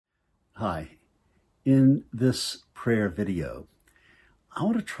Hi. In this prayer video, I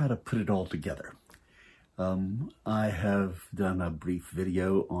want to try to put it all together. I have done a brief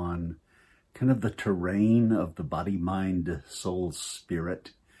video on kind of the terrain of the body, mind, soul, spirit,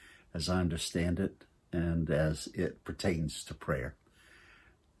 as I understand it, and as it pertains to prayer.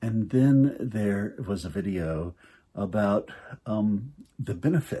 And then there was a video about the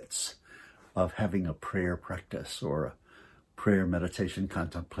benefits of having a prayer practice or a prayer, meditation,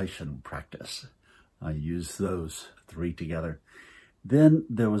 contemplation practice. I use those three together. Then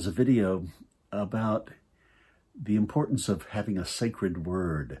there was a video about the importance of having a sacred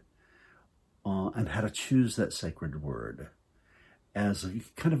word and how to choose that sacred word as a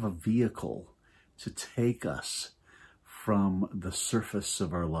kind of a vehicle to take us from the surface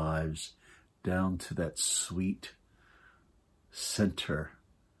of our lives down to that sweet center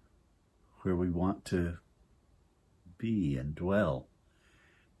where we want to be and dwell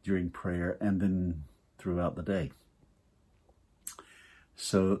during prayer and then throughout the day.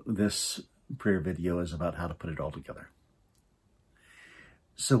 So this prayer video is about how to put it all together.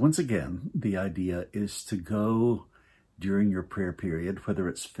 So once again, the idea is to go during your prayer period, whether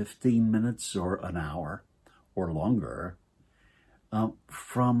it's 15 minutes or an hour or longer,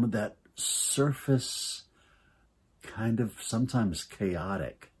 from that surface, kind of sometimes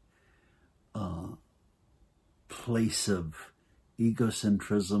chaotic place of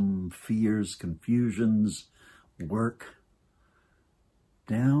egocentrism, fears, confusions, work,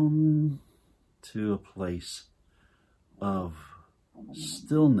 down to a place of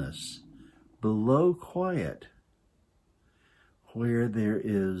stillness, below quiet, where there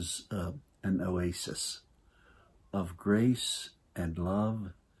is an oasis of grace and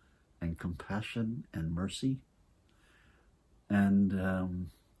love and compassion and mercy. And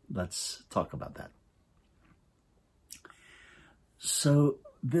let's talk about that. So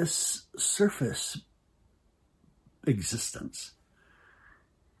this surface existence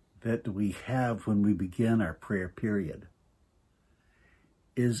that we have when we begin our prayer period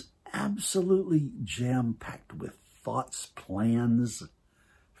is absolutely jam-packed with thoughts, plans,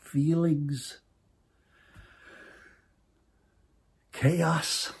 feelings,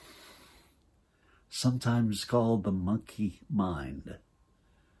 chaos, sometimes called the monkey mind.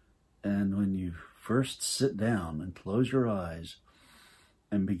 And when you first sit down and close your eyes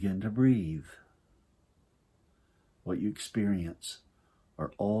and begin to breathe, what you experience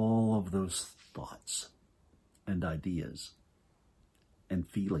are all of those thoughts and ideas and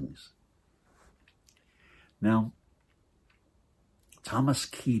feelings. Now, Thomas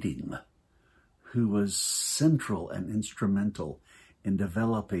Keating, who was central and instrumental in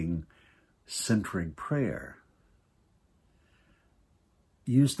developing centering prayer,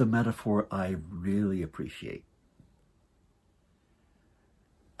 used a metaphor I really appreciate.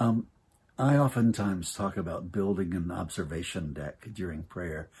 I oftentimes talk about building an observation deck during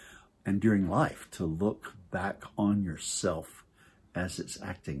prayer and during life to look back on yourself as it's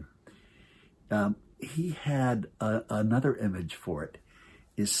acting. He had another image for it,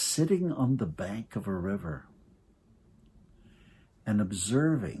 is sitting on the bank of a river and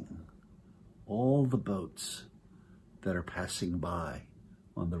observing all the boats that are passing by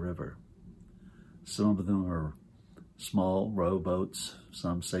on the river. Some of them are small rowboats,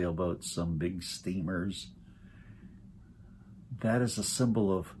 some sailboats, some big steamers. That is a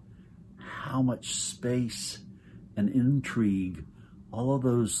symbol of how much space and intrigue all of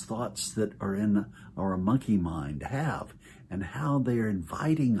those thoughts that are in our monkey mind have, and how they are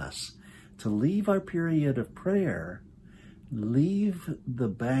inviting us to leave our period of prayer, leave the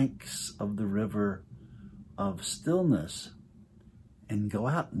banks of the river of stillness, and go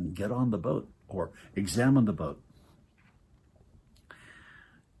out and get on the boat or examine the boat.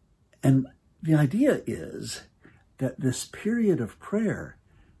 And the idea is that this period of prayer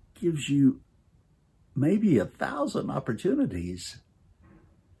gives you maybe 1,000 opportunities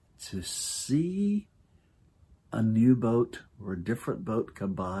to see a new boat or a different boat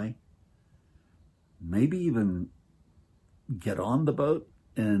come by, maybe even get on the boat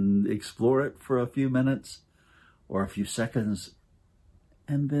and explore it for a few minutes or a few seconds,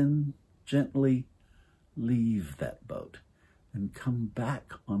 and then gently leave that boat and come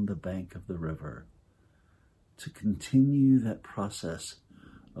back on the bank of the river to continue that process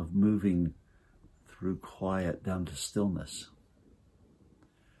of moving through quiet down to stillness.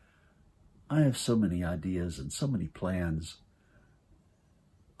 I have so many ideas and so many plans.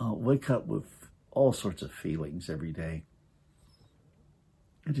 I'll wake up with all sorts of feelings every day.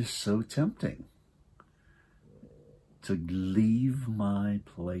 It is so tempting to leave my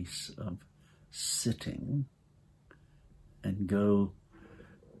place of sitting and go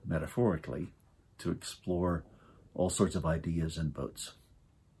metaphorically, to explore all sorts of ideas in boats.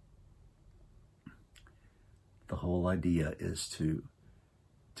 The whole idea is to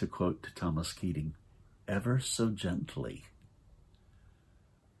quote Thomas Keating, ever so gently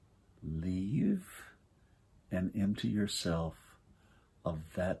leave and empty yourself of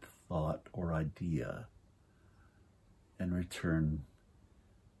that thought or idea and return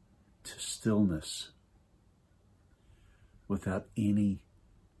to stillness without any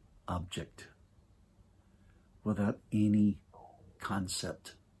object, without any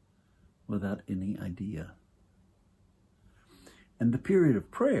concept, without any idea. And the period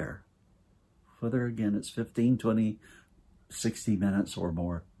of prayer, whether again it's 15, 20, 60 minutes or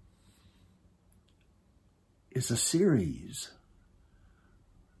more, is a series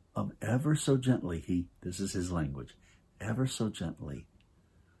of ever so gently, this is his language, ever so gently,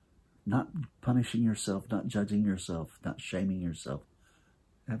 not punishing yourself, not judging yourself, not shaming yourself,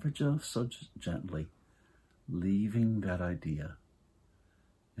 ever so gently leaving that idea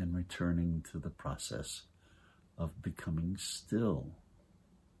and returning to the process of becoming still,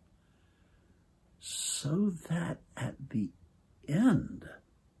 so that at the end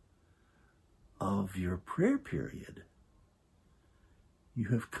of your prayer period, you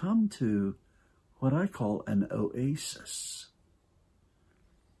have come to what I call an oasis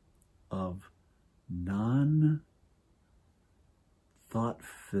of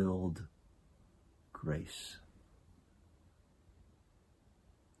non-thought-filled grace.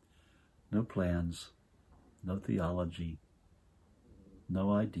 No plans, no theology,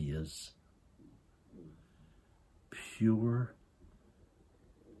 no ideas, pure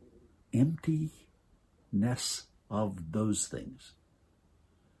emptiness of those things.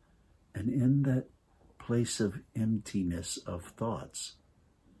 And in that place of emptiness of thoughts,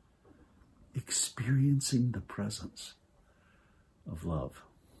 experiencing the presence of love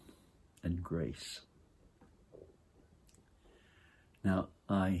and grace. Now,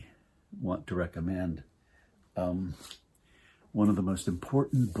 I want to recommend one of the most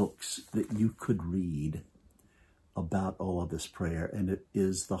important books that you could read about all of this prayer, and it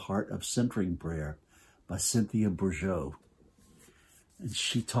is The Heart of Centering Prayer by Cynthia Bourgeault. And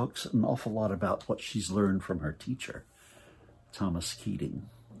she talks an awful lot about what she's learned from her teacher, Thomas Keating,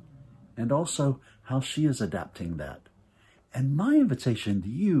 and also how she is adapting that. And my invitation to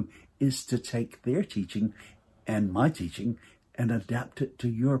you is to take their teaching and my teaching and adapt it to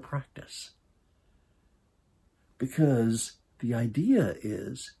your practice. Because the idea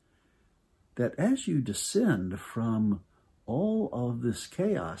is that as you descend from all of this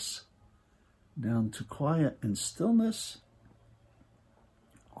chaos down to quiet and stillness,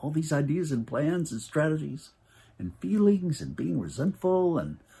 all these ideas and plans and strategies and feelings and being resentful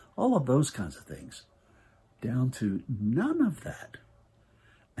and all of those kinds of things, down to none of that,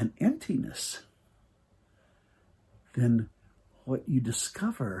 an emptiness, then what you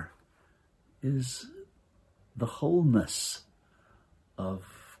discover is the wholeness of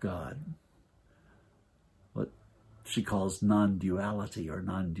God. What she calls non-duality or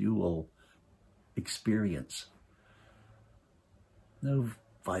non-dual experience. No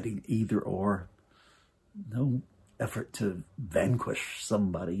fighting either or, no effort to vanquish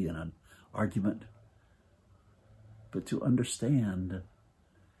somebody in an argument, but to understand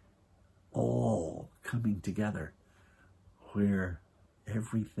all coming together where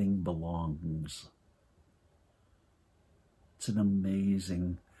everything belongs. It's an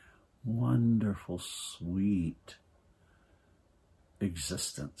amazing, wonderful, sweet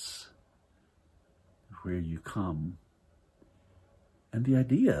existence where you come. And the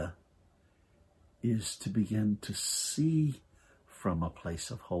idea is to begin to see from a place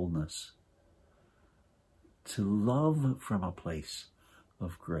of wholeness, to love from a place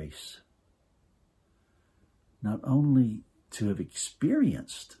of grace. Not only to have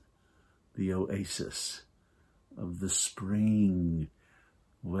experienced the oasis of the spring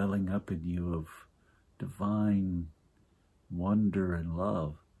welling up in you of divine wonder and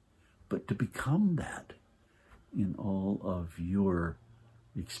love, but to become that in all of your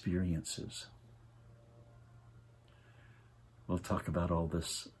experiences. We'll talk about all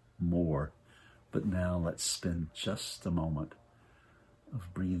this more, but now let's spend just a moment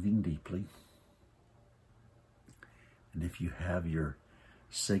of breathing deeply. And if you have your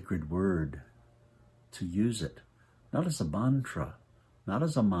sacred word, to use it, not as a mantra,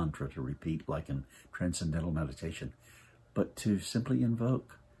 to repeat like in transcendental meditation, but to simply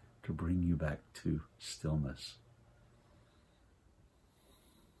invoke, to bring you back to stillness.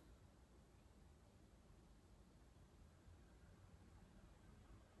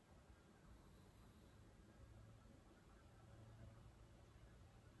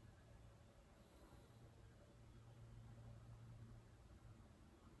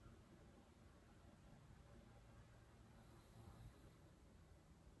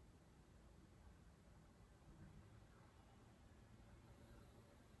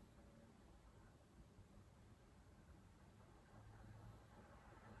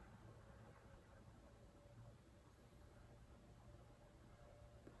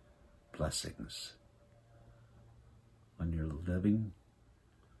 blessings on your living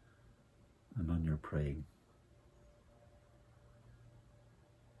and on your praying.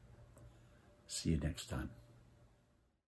 See you next time.